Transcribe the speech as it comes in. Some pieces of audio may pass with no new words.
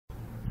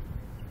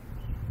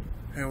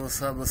Hey,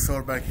 what's up? W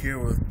SilverBack here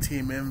with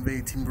Team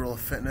Envy, Team Gorilla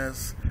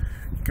Fitness.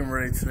 Getting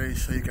ready today to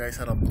show you guys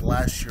how to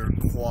blast your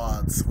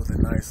quads with a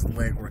nice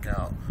leg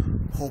workout.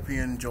 Hope you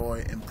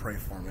enjoy and pray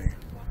for me.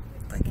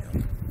 Thank you.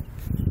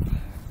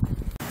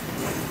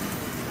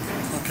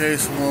 Okay,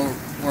 so we're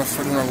going to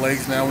start doing our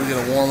legs now. We're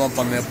going to warm up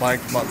on the bike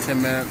for about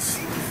 10 minutes.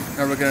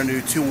 Now we're going to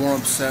do 2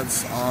 warm-up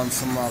sets on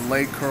some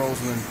leg curls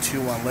and then 2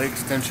 leg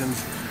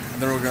extensions.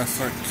 And then we're going to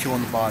start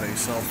cueing the body.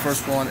 So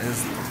first one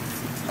is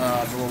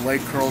the little leg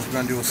curls. We're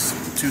going to do 2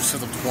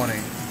 sets of 20.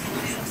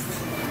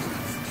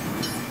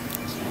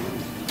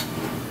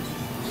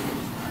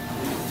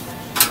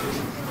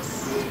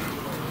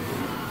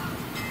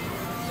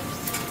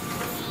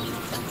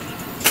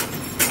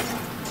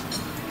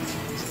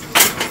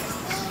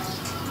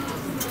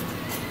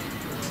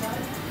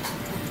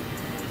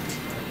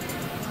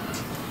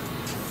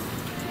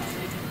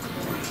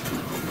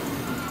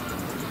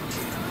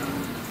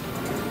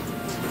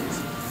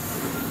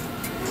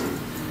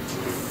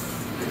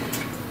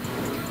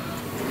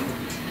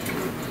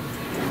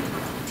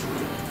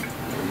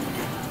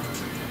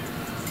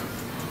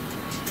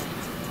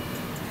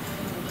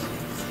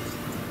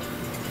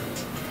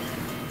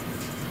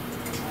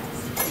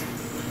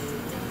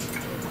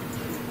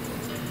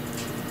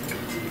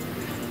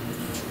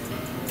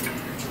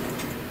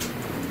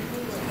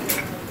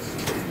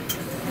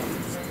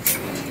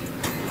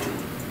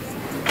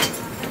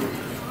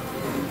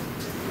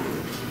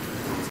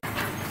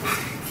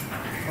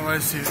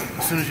 Alright, so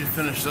as soon as you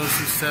finish those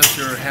 2 sets,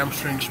 your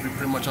hamstrings should be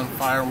pretty much on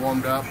fire and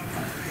warmed up.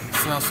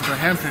 So now since our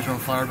hamstrings are on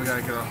fire, we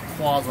gotta get our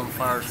quads on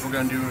fire. So we're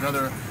gonna do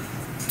another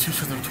 2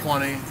 sets of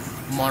 20,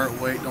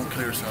 moderate weight, don't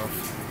kill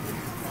yourself.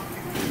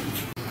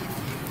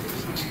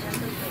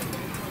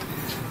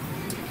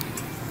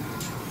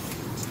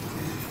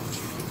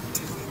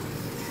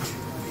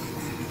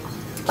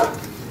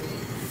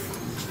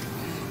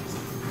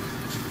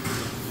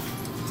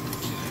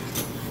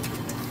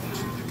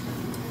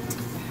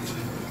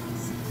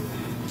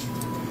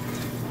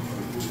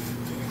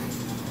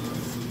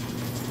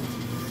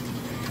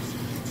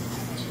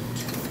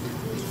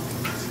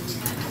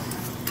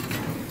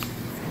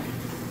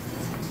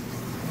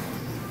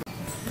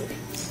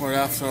 Right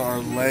after our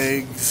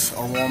legs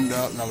are warmed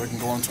up, now we can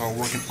go into our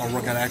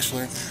workout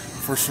actually.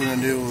 First we're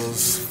going to do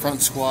is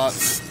front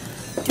squats,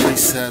 3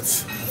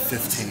 sets of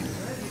 15.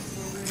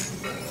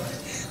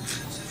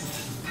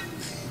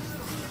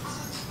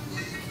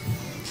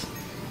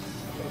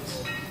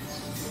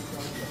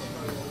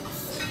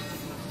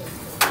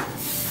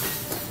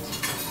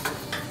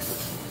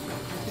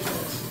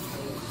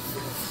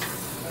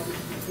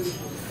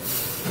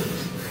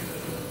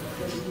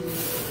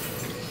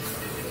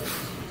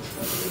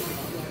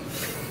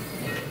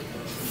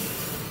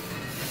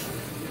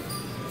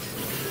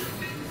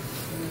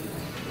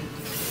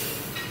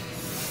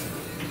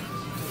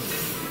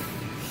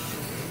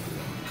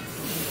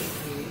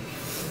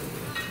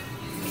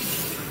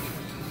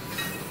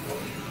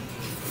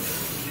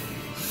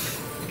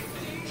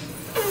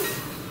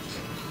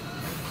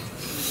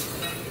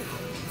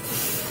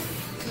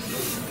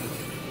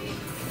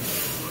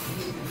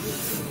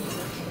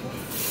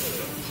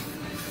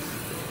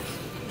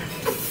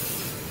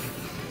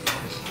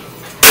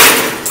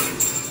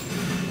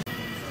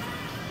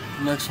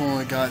 Next one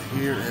we got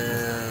here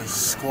is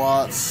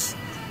squats,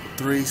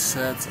 3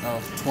 sets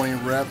of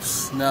 20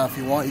 reps. Now if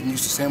you want, you can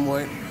use the same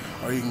weight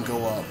or you can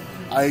go up.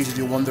 I usually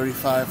do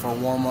 135 for a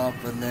warm up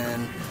and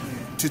then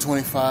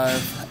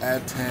 225,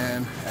 add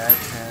 10, add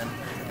 10,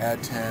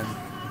 add 10.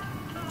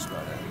 That's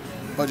about it.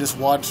 But just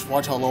watch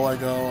how low I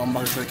go. I'm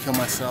not gonna try to kill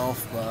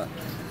myself, but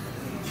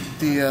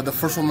the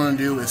first one I'm gonna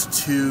do is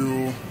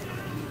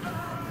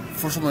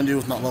First one I'm gonna do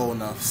is not low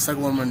enough.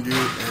 Second one I'm gonna do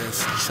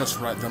is just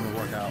right then the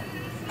workout.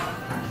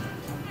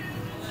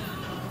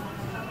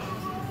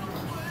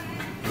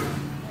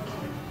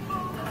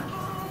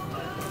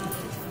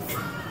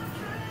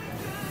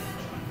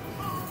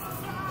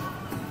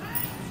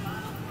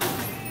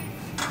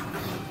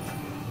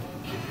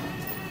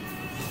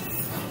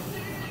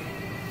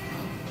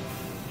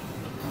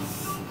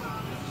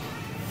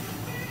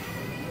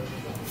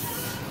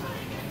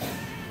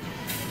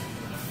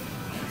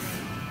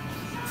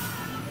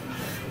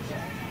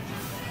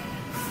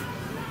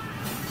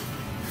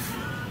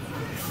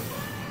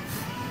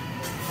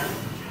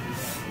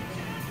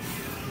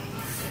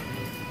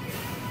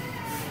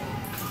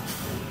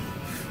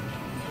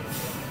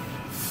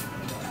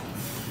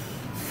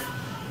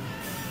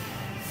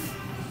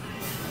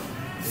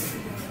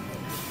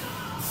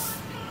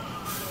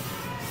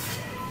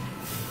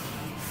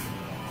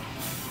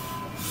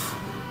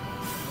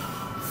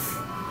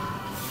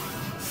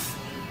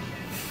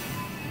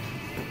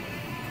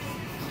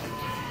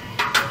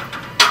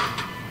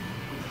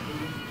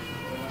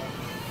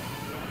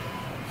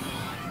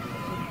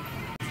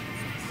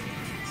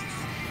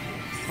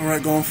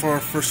 Alright, going for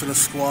our first set of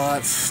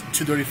squats,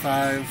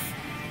 235,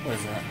 what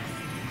is that?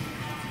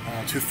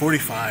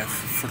 245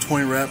 for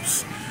 20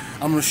 reps.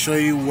 I'm going to show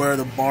you where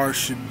the bar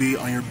should be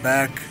on your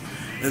back,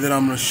 and then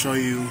I'm going to show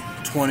you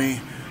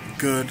 20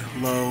 good,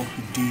 low,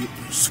 deep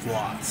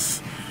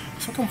squats.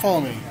 So come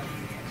follow me.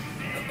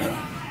 Come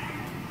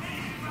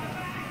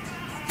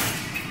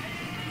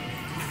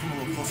a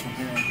little closer from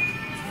here.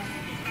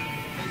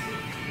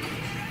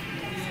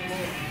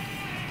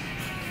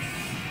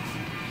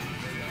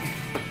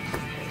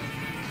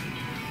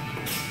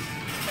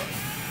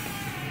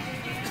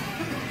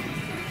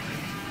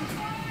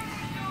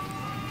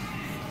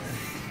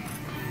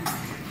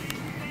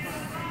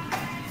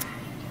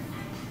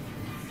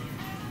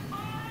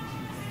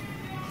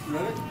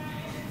 Ready?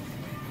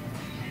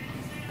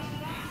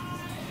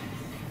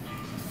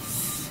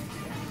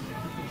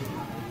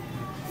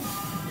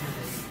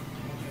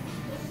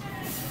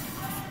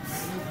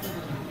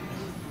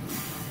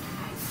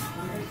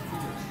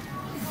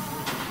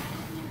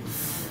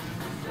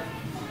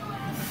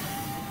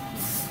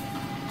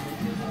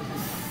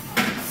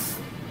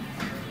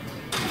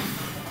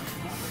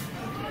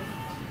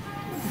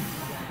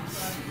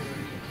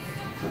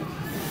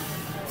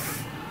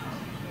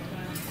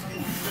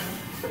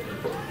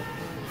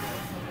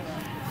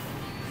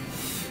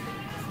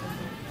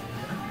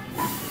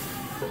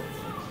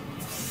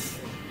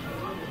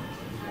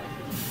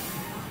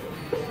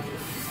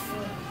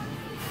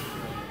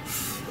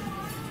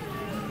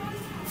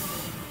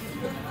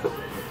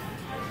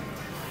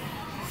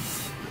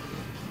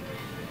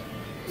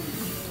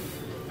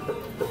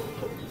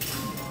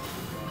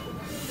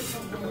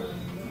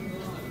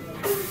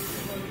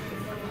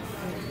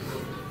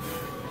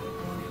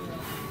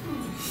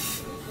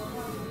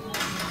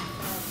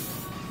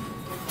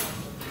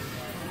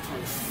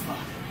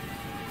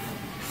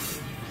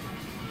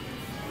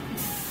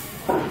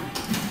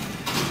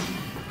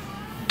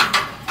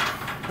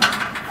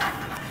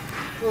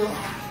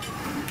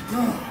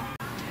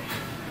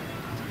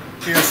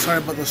 Yeah, sorry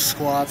about the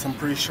squats. I'm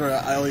pretty sure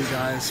I owe you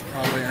guys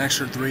probably an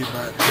extra 3,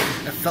 but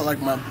it felt like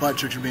my butt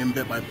cheeks were being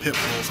bit by pit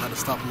bulls. I had to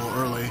stop a little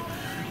early.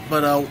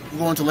 But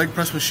going to leg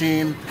press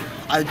machine,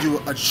 I do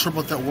a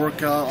triple threat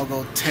workout. I'll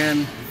go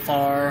 10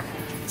 far,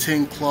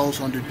 10 close.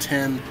 I'll do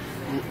 10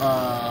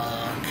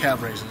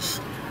 calf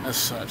raises as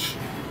such.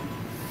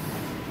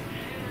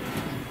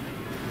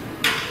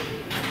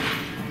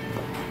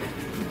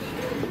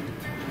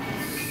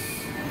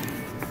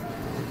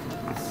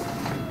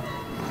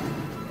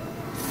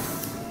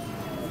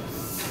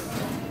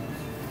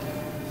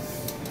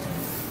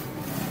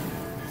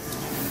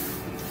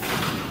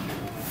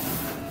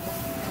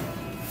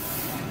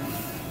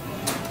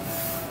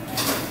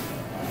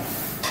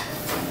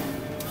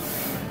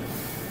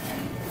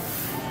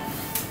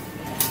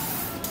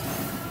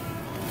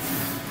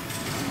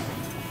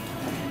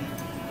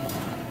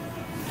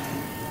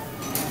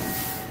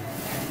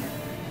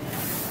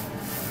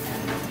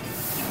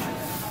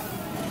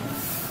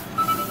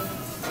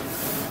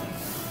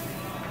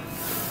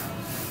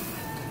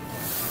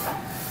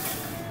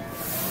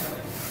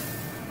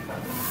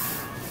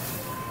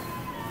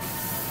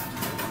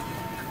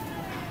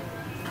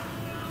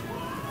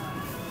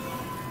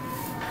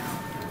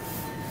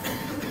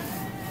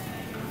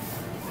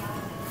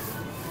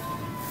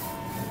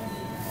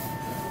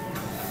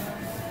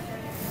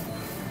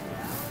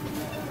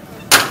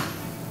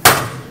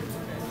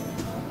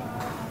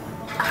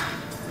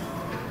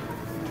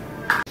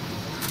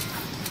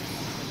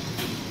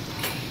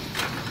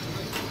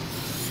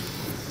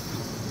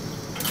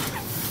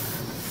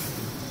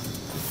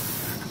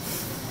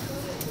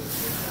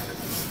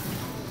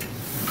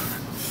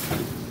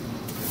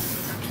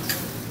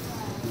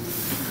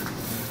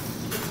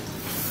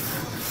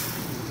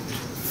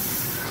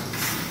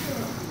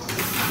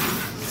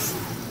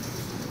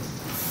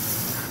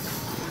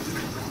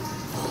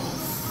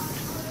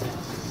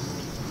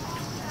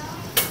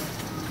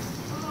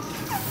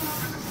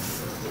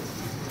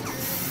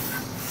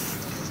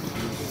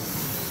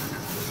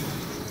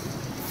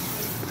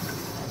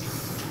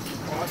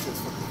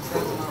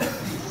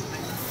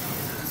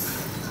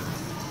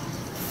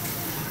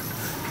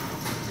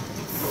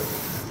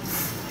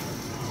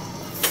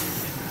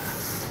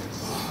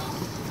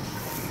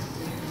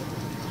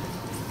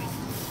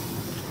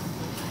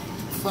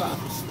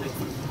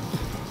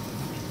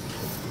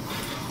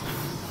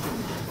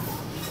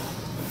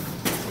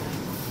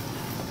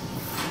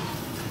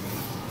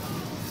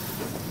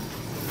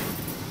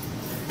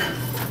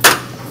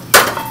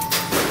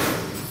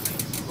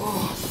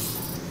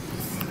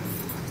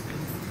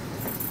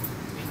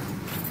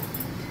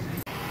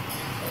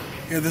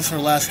 Yeah, this is our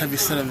last heavy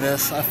set of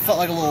this. I felt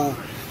like a little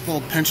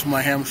pinch in my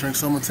hamstring,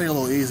 so I'm gonna take it a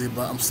little easy,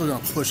 but I'm still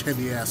gonna push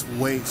heavy ass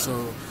weight.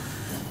 So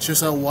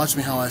just watch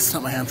me how I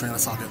snap my hamstring in a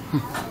socket.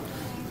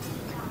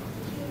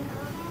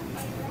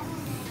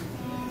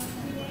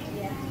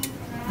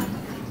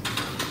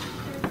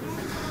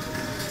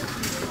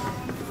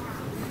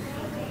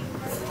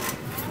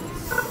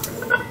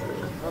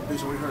 Oh,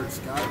 bitch, we heard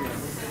Scott.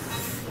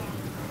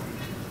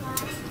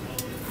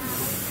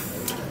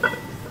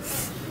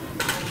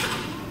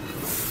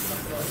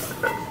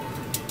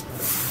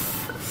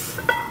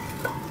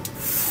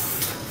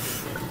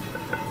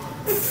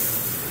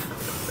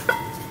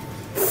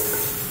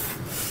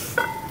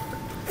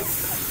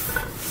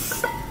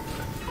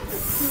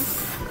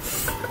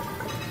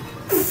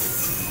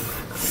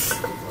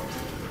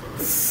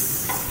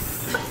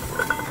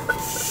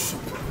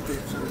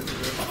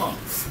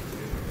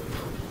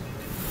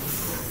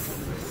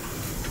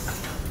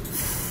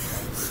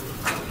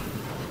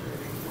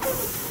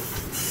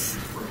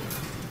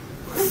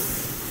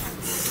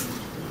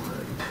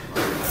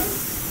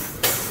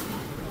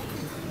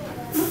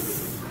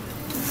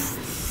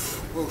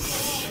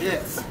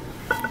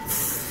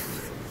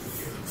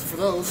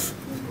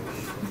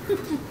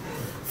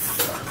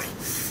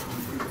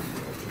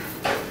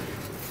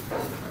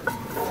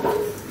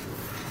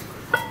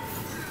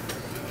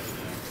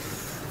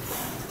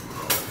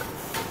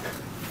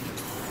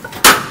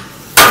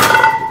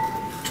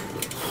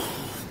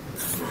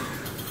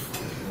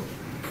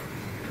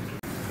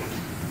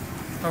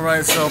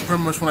 Alright, so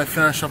pretty much when I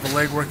finish up a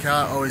leg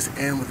workout, I always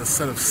end with a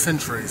set of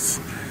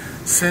centuries.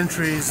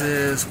 Centuries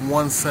is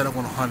one set of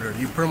 100.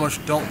 You pretty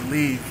much don't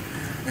leave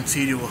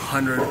until you do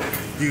 100.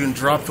 You can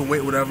drop the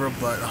weight, whatever,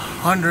 but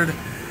 100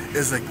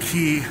 is a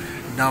key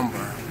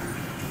number.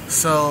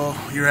 So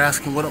you're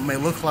asking what it may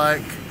look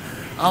like.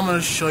 I'm going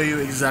to show you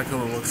exactly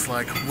what it looks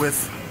like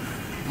with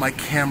my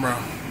camera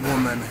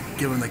woman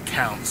giving the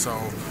count. So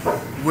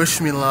wish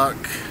me luck,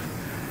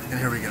 and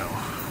here we go.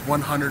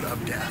 100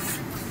 of death.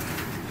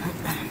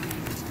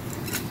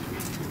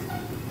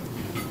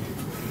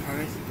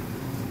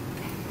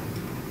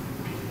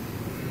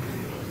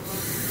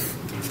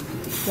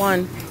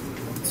 1,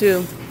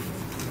 2,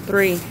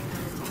 3,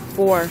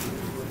 4,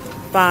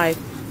 5,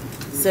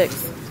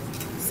 6,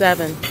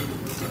 7,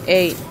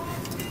 8,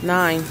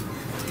 9,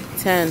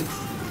 10,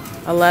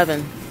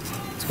 11,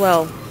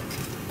 12,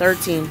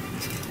 13,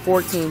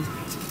 14,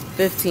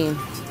 15,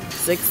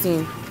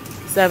 16,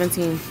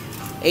 17,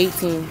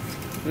 18,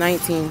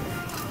 19,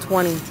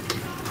 20,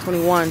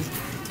 21,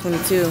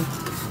 22,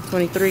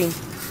 23,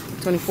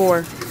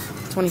 24,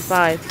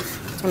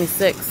 25,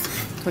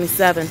 26,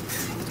 27,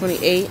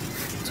 28,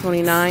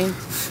 29,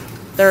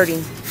 30,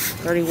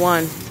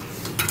 31,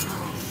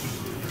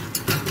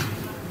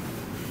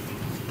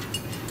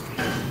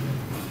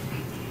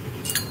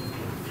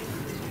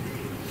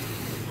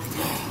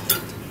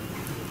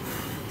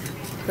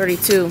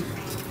 32,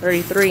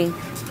 33,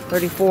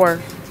 34,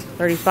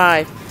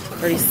 35,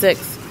 36,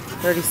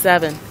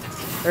 37,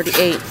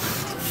 38,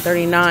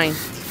 39,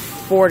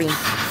 40,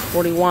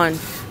 41,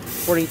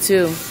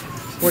 42,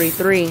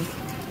 43,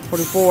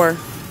 44,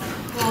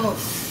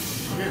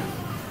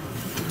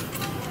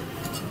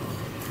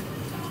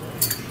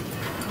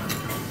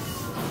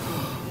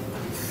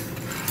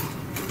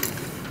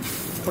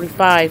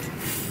 45,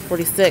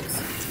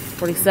 46,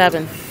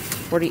 47,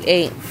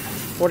 48,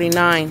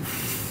 49,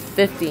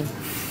 50,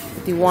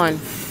 51,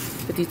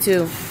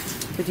 52,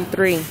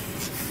 53,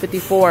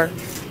 54,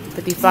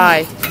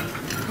 55,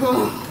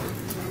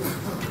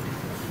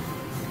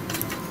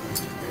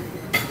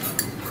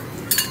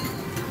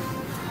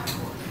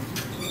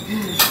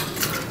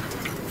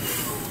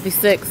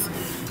 56,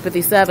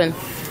 57,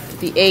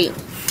 58,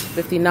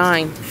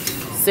 59,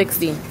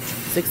 60,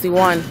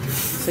 61,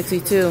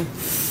 62,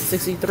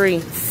 63,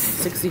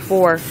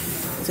 64,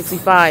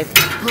 65,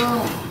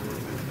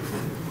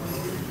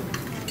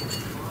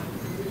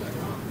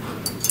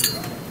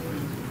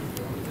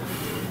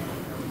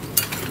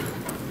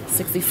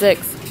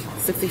 66,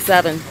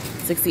 67,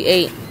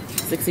 68,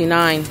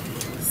 69,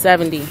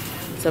 70,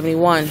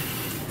 71,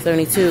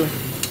 72,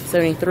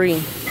 73,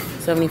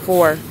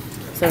 74,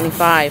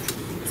 75,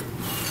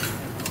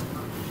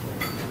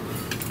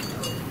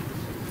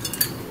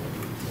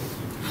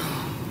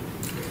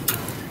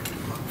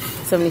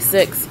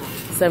 76,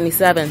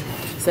 77,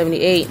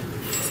 78,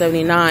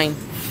 79,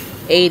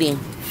 80,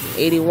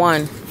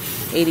 81,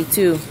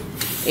 82,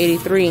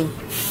 83,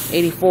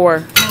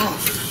 84,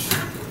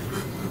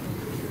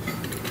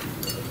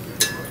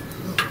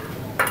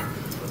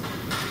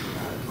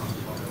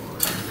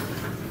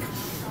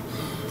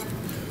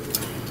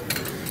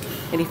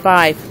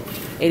 85,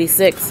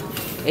 86,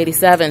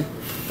 87,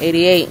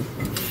 88,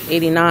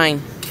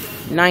 89,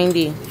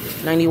 90,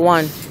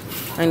 91,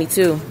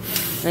 92,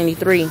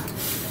 93,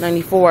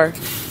 94,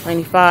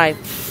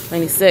 95,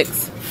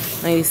 96,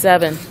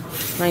 97,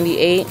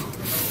 98,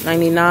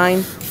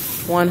 99,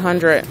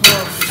 100.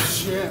 Oh,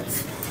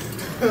 shit.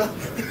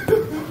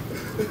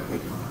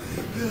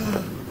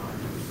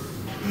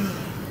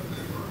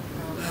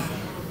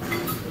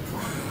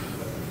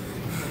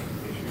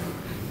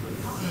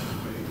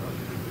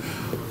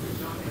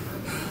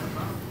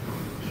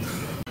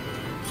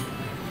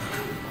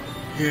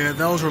 Yeah,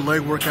 that was our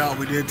leg workout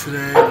we did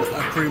today.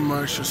 I pretty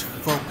much just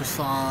focused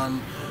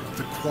on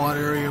the quad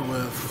area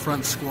with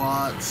front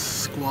squats,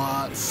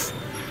 squats,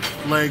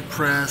 leg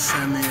press,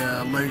 and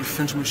the leg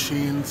extension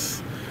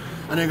machines.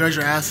 I know you guys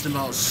are asking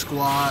about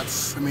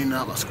squats. I mean,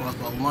 not about squats,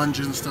 about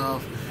lunges and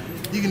stuff.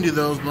 You can do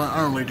those, but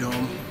I don't really do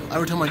them.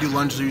 Every time I do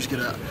lunges, I usually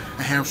get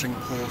a hamstring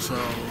pull,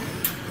 so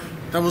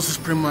that was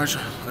just pretty much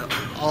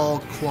all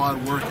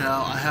quad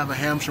workout. I have a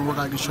hamstring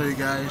workout I can show you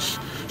guys.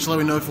 Just let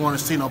me know if you want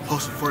to see and I'll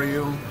post it for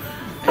you.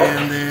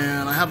 And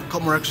then I have a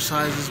couple more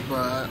exercises,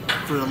 but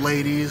for the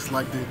ladies,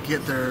 like to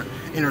get their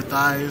inner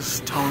thighs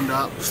toned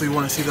up. So you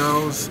want to see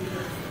those,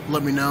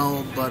 let me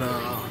know. But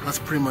that's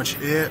pretty much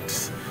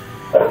it.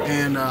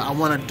 And I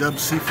want a W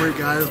for you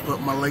guys, but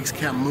my legs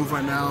can't move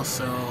right now,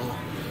 so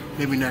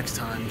maybe next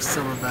time.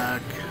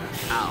 Silverback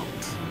out.